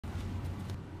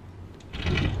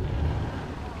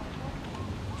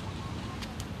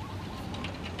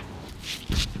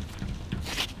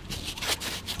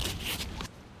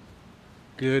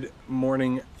Good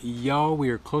morning, y'all.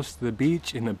 We are close to the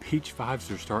beach and the beach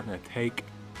vibes are starting to take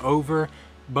over,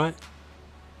 but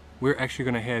we're actually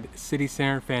gonna head city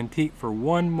center Phan Thiet for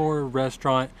one more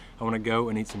restaurant. I wanna go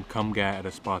and eat some cơm gà at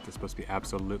a spot that's supposed to be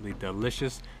absolutely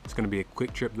delicious. It's gonna be a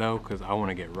quick trip though, because I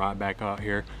wanna get right back out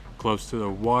here close to the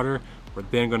water. We're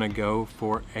then gonna go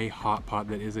for a hot pot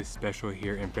that is a special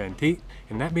here in Phan Thiet.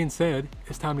 And that being said,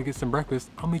 it's time to get some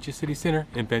breakfast. I'll meet you city center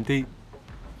in Phan Thiet.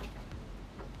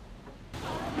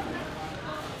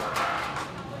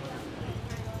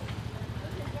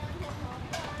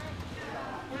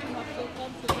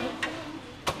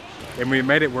 And we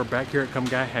made it. We're back here at cơm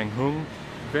gà HèNH.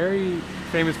 Very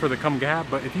famous for the cơm gà,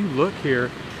 but if you look here,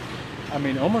 I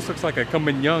mean, almost looks like a cơm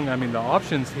bình young. I mean, the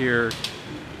options here,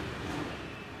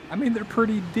 I mean, they're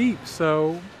pretty deep,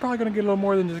 so probably gonna get a little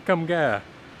more than just cơm gà,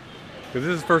 because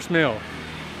this is first meal.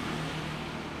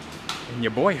 And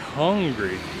your boy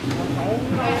hungry.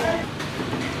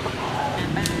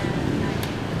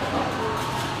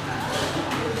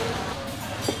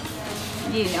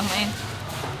 Gì vậy em?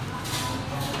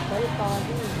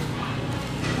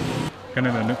 Cái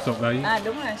này là nước sốt đấy. À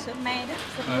đúng rồi, sốt me đó.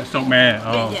 Sốt me.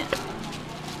 Oh. Dạ.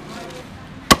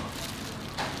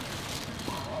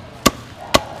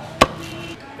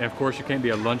 And of course, you can't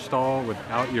be a lunch stall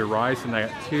without your rice. And they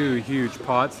got two huge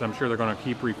pots. I'm sure they're going to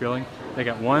keep refilling. They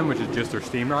got one which is just their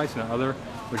steamed rice, and the other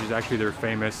which is actually their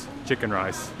famous chicken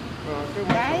rice.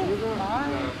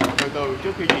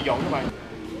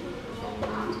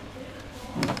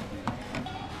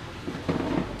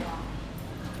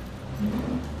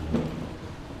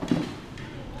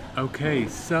 Okay,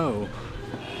 so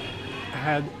I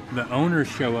had the owner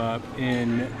show up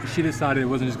and she decided it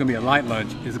wasn't just gonna be a light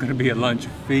lunch, it's gonna be a lunch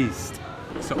feast.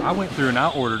 So I went through and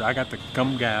I got the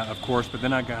cơm gà, of course, but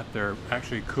then I got their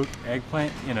actually cooked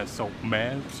eggplant in a salt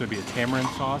med, so it'd be a tamarind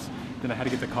sauce. Then I had to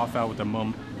get the kho phao with the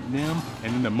mum nem,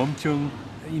 and then the mum chung.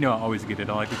 You know, I always get it,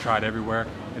 I like to try it everywhere.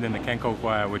 And then the canh khô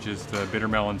khoai, which is the bitter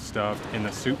melon stuffed in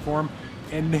the soup form.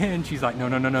 And then she's like,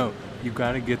 no, you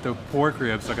gotta get the pork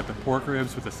ribs. So I got the pork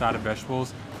ribs with a side of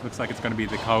vegetables. Looks like it's gonna be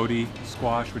the kauri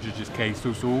squash, which is just kei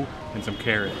susu, and some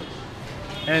carrot.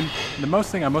 And the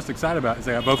thing I'm most excited about is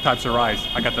I got both types of rice.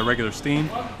 I got the regular steam,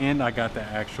 and I got the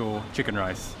actual chicken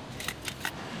rice.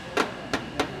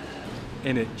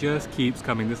 And it just keeps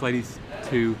coming. This lady's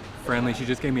too friendly. She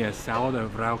just gave me a salad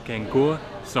of rau canh cua.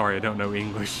 Sorry, I don't know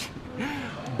English.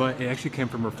 But it actually came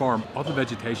from her farm. All the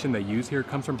vegetation they use here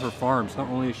comes from her farms. Not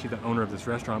only is she the owner of this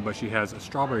restaurant, but she has a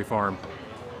strawberry farm,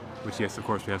 which, yes, of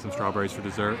course, we have some strawberries for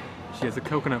dessert. She has a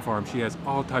coconut farm. She has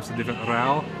all types of different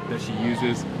rau that she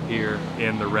uses here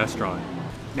in the restaurant.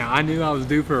 Now, I knew I was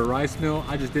due for a rice meal.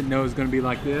 I just didn't know it was gonna be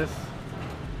like this.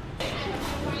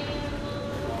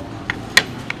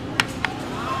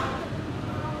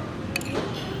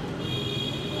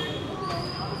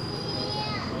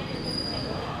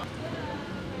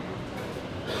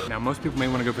 Now, most people may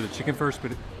want to go for the chicken first,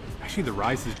 but actually the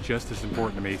rice is just as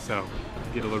important to me, so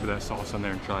get a little bit of that sauce on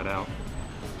there and try it out.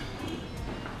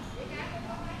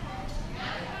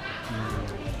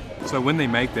 So when they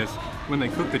make this, when they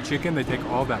cook the chicken, they take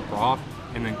all that broth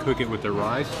and then cook it with the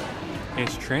rice, and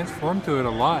it's transformed to it a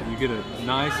lot. You get a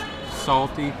nice,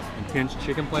 salty, intense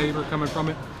chicken flavor coming from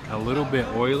it, a little bit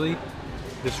oily.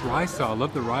 This rice, though, I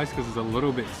love the rice because it's a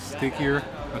little bit stickier,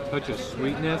 a touch of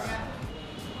sweetness.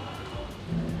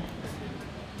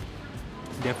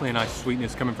 Definitely a nice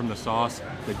sweetness coming from the sauce.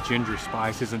 The ginger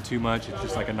spice isn't too much. It's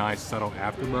just like a nice subtle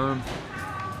afterburn.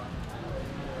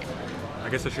 I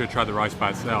guess I should have tried the rice by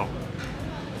itself.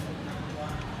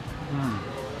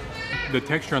 The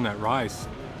texture on that rice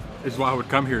is why I would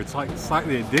come here. It's like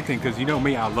slightly addicting because you know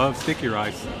me, I love sticky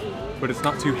rice, but it's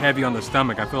not too heavy on the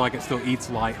stomach. I feel like it still eats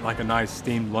light like a nice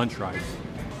steamed lunch rice.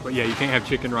 But yeah, you can't have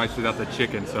chicken rice without the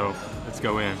chicken, so let's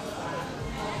go in.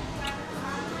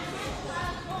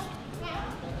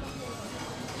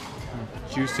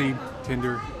 Juicy,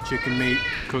 tender chicken meat,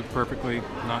 cooked perfectly,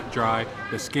 not dry.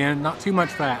 The skin, not too much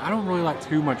fat. I don't really like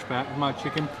too much fat in my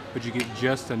chicken, but you get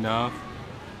just enough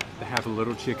to have a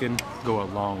little chicken go a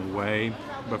long way.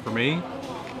 But for me,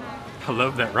 I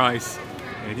love that rice.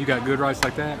 And if you got good rice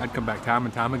like that, I'd come back time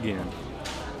and time again.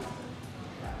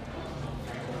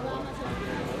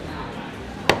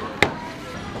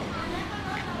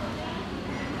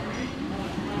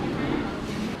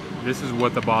 This is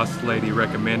what the boss lady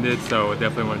recommended, so I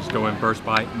definitely want to just go in first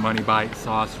bite, money bite,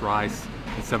 sauce, rice,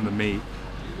 and some of the meat.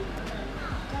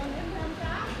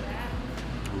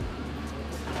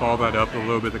 Follow that up a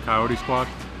little bit, the coyote squash.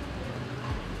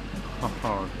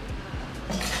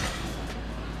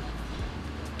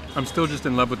 I'm still just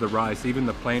in love with the rice. Even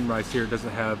the plain rice here doesn't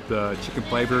have the chicken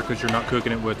flavor because you're not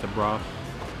cooking it with the broth.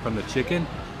 from the chicken,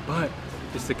 but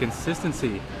it's the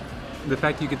consistency. The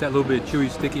fact you get that little bit of chewy,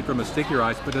 sticky from a sticky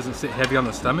rice, but doesn't sit heavy on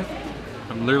the stomach.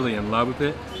 I'm literally in love with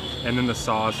it. And then the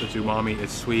sauce, the umami,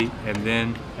 is sweet. And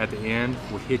then at the end,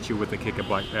 we'll hit you with a kick of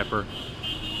black pepper.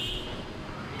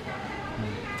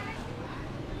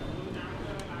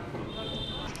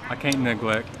 I can't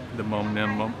neglect the mom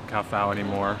nem mom khao phao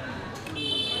anymore.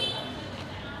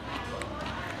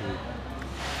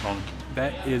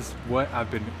 That is what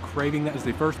I've been craving. That is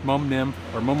the first mom nem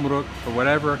or mom ruk or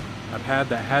whatever I've had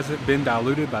that hasn't been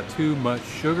diluted by too much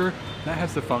sugar. That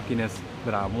has the funkiness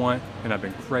that I want and I've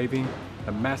been craving.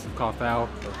 A massive khao phao,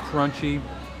 crunchy,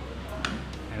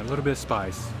 and a little bit of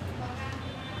spice.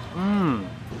 Mmm.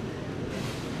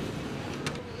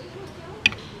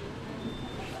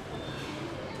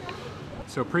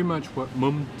 So pretty much what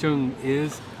mum chung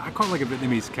is, I call it like a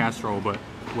Vietnamese casserole, but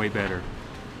way better.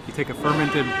 You take a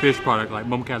fermented fish product like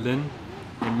mum ca linh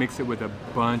and mix it with a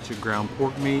bunch of ground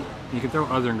pork meat. You can throw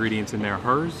other ingredients in there.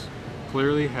 Hers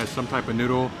clearly has some type of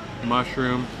noodle,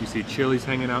 mushroom. You see chilies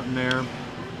hanging out in there.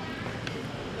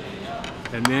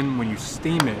 And then when you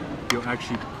steam it, you'll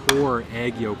actually pour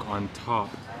egg yolk on top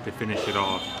to finish it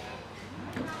off.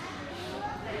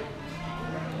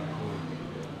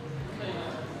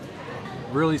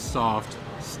 Really soft,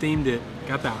 steamed it,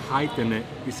 got that height in it.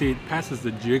 You see, it passes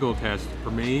the jiggle test.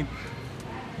 For me,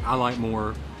 I like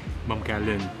more mum ca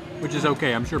linh, which is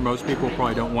okay. I'm sure most people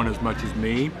probably don't want as much as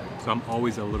me, so I'm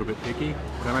always a little bit picky.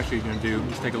 What I'm actually gonna do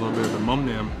is take a little bit of the mum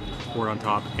nem, pour it on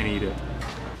top, and eat it.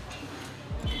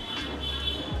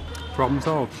 Problem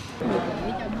solved.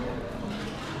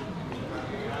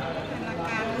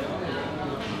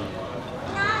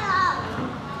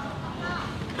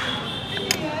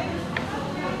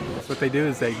 So what they do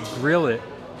is they grill it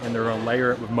and they're gonna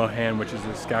layer it with mo han, which is the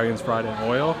scallions fried in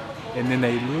oil, and then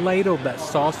they ladled that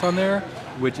sauce on there,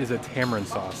 which is a tamarind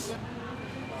sauce.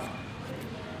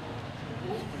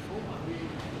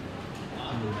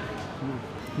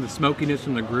 The smokiness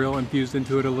from the grill infused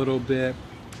into it a little bit.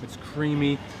 It's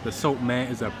creamy. The salt man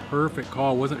is a perfect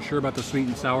call. Wasn't sure about the sweet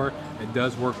and sour. It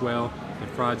does work well. The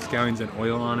fried scallions and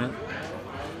oil on it.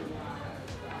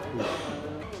 Ooh.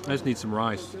 I just need some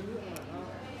rice.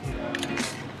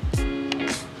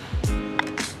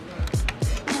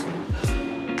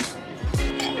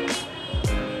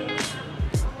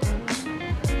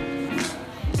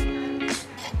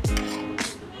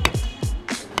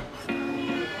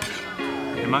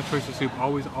 And my choice of soup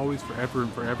always, forever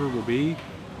and forever will be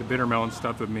the bitter melon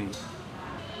stuffed with meat.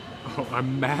 Oh, a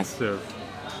massive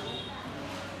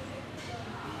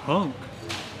hunk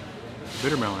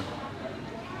bitter melon.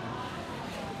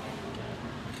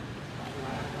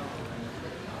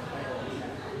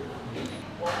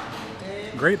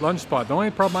 Great lunch spot. The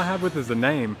only problem I have with is the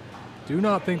name. Do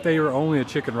not think they are only a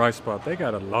chicken rice spot. They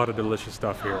got a lot of delicious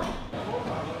stuff here.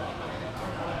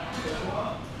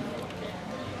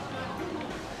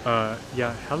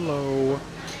 Yeah, hello.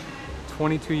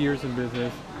 22 years in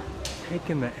business,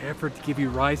 taking the effort to give you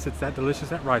rice that's that delicious.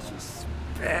 That rice was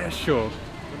special.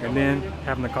 And then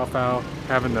having the khao phao,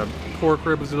 having the pork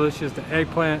rib was delicious, the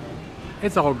eggplant,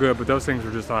 it's all good, but those things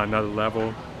were just on another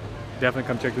level. Definitely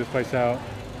come check this place out.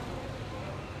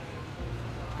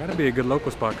 Gotta be a good local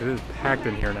spot because it's packed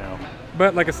in here now.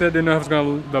 But like I said, didn't know if I was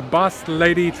gonna, the boss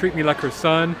lady treat me like her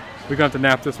son. We're gonna have to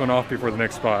nap this one off before the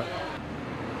next spot.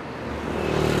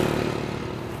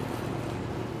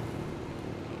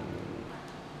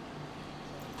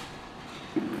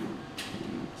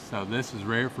 So this is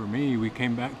rare for me. We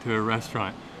came back to a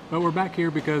restaurant, but we're back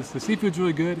here because the seafood's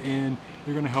really good and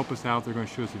they're gonna help us out. They're gonna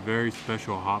show us a very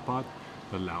special hot pot,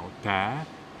 the Lao Ta,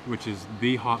 which is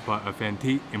the hot pot of Phan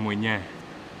Thiet and Quang.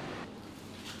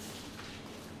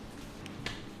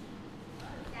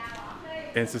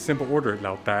 And it's a simple order,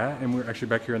 Lao Ta, and we're actually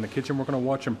back here in the kitchen. We're gonna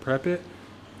watch them prep it.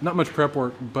 Not much prep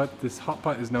work, but this hot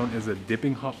pot is known as a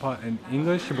dipping hot pot in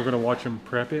English, and we're gonna watch them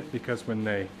prep it because when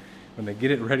they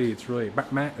get it ready, it's really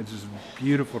back mat. It's just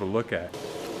beautiful to look at.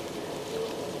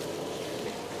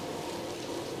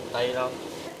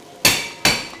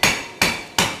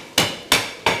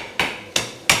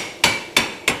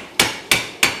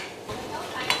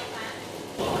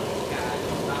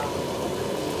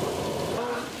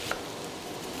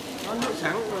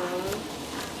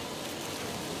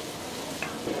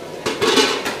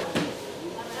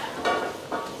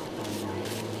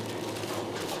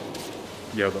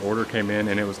 Yo, the order came in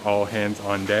and it was all hands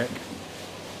on deck.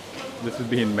 This is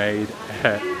being made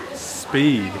at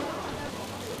speed.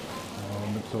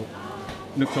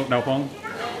 Nước sốt đậu phộng.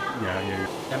 Yeah, yeah.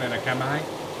 Cái này là cam ai?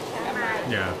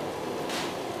 Yeah.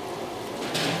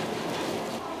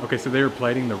 Okay, so they were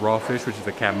plating the raw fish, which is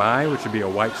the kamai, which would be a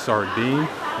white sardine.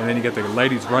 And then you get the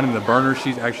ladies running the burner.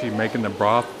 She's actually making the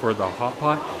broth for the hot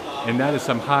pot. And that is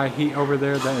some high heat over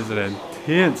there. That is an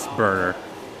intense burner.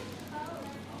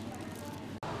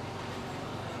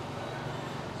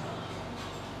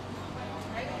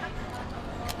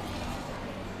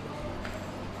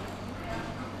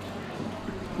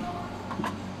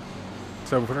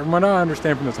 So from what I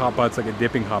understand from this hot pot, it's like a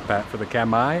dipping hot pot for the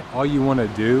kamai. All you want to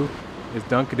do is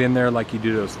dunk it in there like you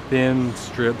do those thin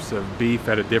strips of beef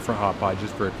at a different hot pot,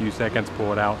 just for a few seconds,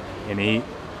 pull it out and eat.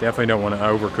 Definitely don't want to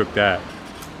overcook that.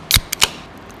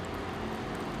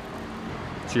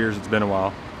 Cheers, it's been a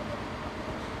while.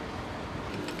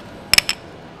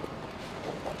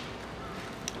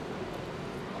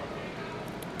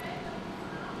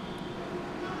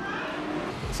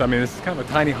 So I mean, this is kind of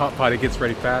a tiny hot pot. It gets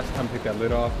ready fast. I'm gonna take that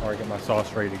lid off, or I get my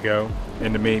sauce ready to go.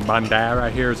 And to me, bandai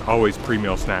right here is always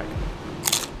pre-meal snack.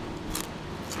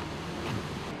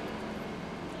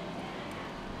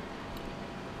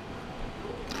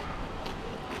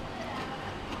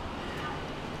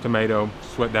 Tomato,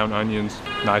 sweat down onions,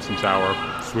 nice and sour,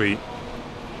 sweet.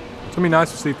 It's gonna be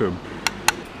nice with seafood.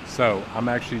 So I'm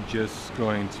actually just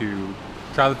going to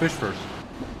try the fish first.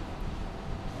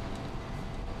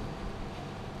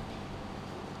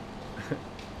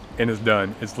 And it's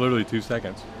done. It's literally 2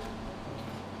 seconds.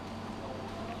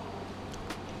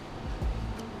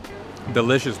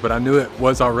 Delicious, but I knew it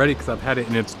was already because I've had it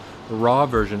in its raw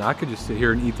version. I could just sit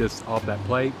here and eat this off that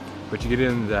plate, but you get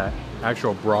into that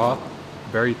actual broth,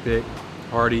 very thick,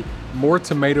 hearty, more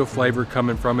tomato flavor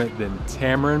coming from it than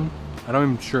tamarind. I'm not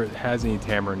even sure it has any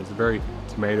tamarind. It's a very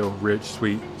tomato rich,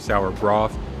 sweet, sour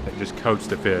broth that just coats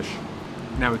the fish.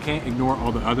 Now we can't ignore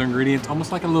all the other ingredients.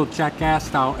 Almost like a little jackass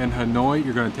style in Hanoi,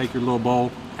 you're gonna take your little bowl,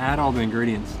 add all the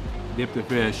ingredients, dip the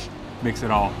fish, mix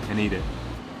it all, and eat it.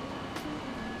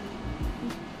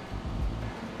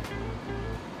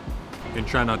 And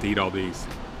try not to eat all these.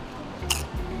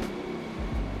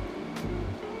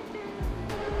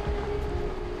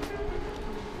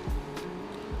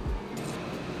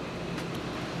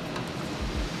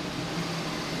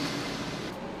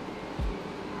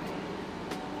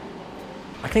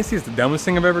 I can't see it's the dumbest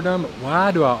thing I've ever done, but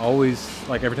why do I always,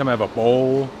 like every time I have a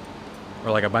bowl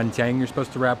or like a bancang you're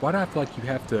supposed to wrap, why do I feel like you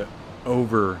have to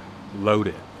overload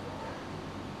it?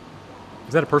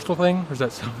 Is that a personal thing, or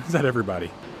is that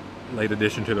everybody? Late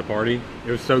addition to the party.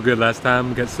 It was so good last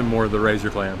time. Get some more of the razor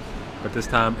clams, but this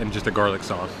time in just a garlic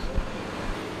sauce.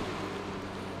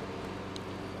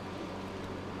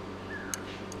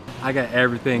 I got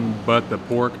everything but the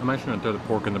pork. I'm actually gonna throw the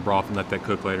pork in the broth and let that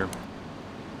cook later.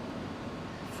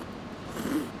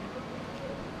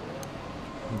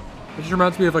 It just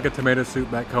reminds me of like a tomato soup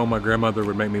back home my grandmother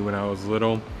would make me when I was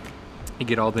little. You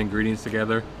get all the ingredients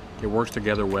together, it works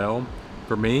together well.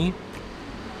 For me,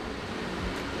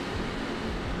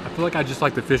 I feel like I just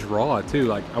like the fish raw too.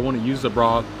 Like I want to use the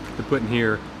broth to put in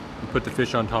here and put the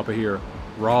fish on top of here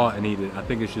raw and eat it. I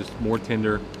think it's just more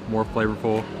tender, more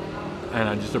flavorful, and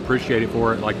I just appreciate it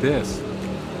for it like this.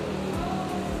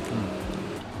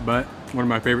 But one of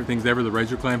my favorite things ever, the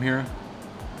razor clam here.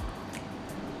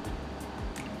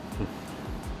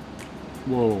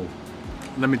 Whoa,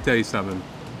 let me tell you something.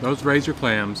 Those razor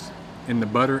clams in the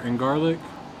butter and garlic,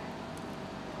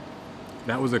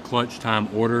 that was a clutch time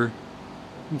order.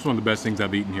 It's one of the best things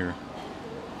I've eaten here.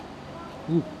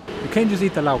 Ooh. You can't just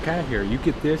eat the lau cai here. You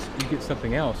get this, you get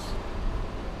something else.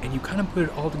 And you kind of put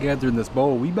it all together in this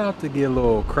bowl. We about to get a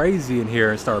little crazy in here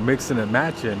and start mixing and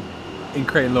matching and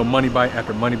creating a little money bite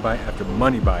after money bite after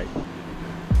money bite.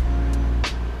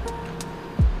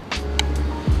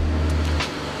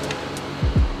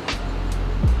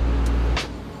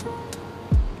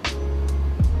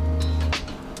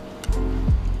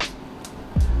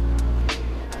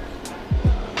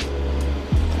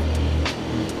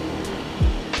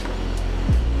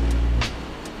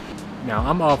 Now,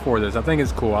 I'm all for this. I think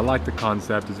it's cool. I like the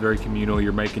concept. It's very communal.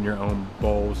 You're making your own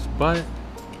bowls, but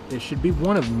it should be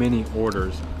one of many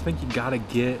orders. I think you gotta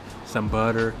get some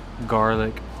butter,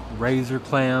 garlic, razor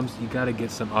clams. You gotta get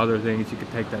some other things. You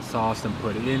could take that sauce and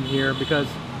put it in here, because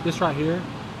this right here,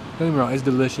 don't get me wrong, it's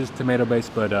delicious, tomato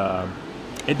based, but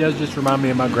it does just remind me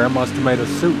of my grandma's tomato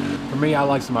soup. For me, I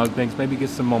like some other things. Maybe get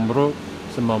some mombruk,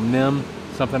 some mom nim,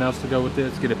 something else to go with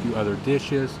this. Get a few other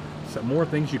dishes, some more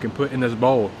things you can put in this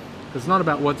bowl. It's not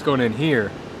about what's going in here,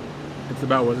 it's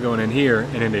about what's going in here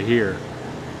and into here.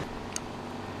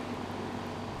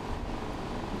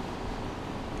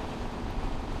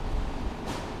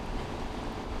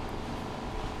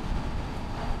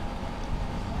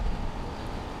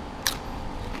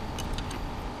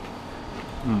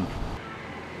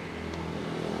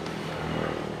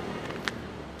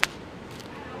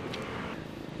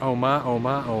 Oh my, oh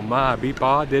my, oh my.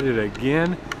 Bibo did it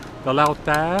again. The lao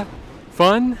ta.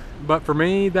 Fun, but for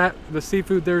me, the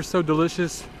seafood there is so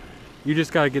delicious. You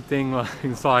just gotta get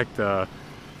things like the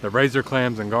razor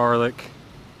clams and garlic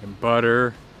and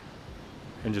butter.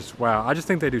 And just, wow, I just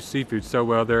think they do seafood so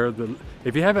well there.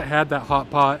 If you haven't had that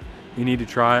hot pot, you need to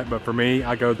try it. But for me,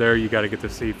 I go there, you gotta get the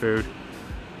seafood.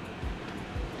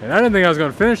 And I didn't think I was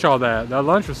gonna finish all that. That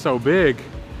lunch was so big.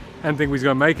 I didn't think we was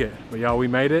gonna make it. But y'all, we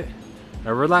made it.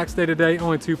 A relaxed day today,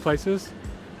 only 2 places.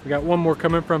 We got one more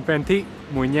coming from Phan Thiet,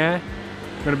 Munya.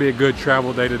 Gonna be a good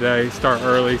travel day today. Start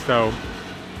early, so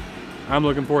I'm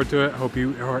looking forward to it. Hope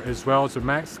you are as well. So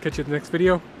Max, catch you in the next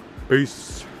video.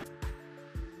 Peace.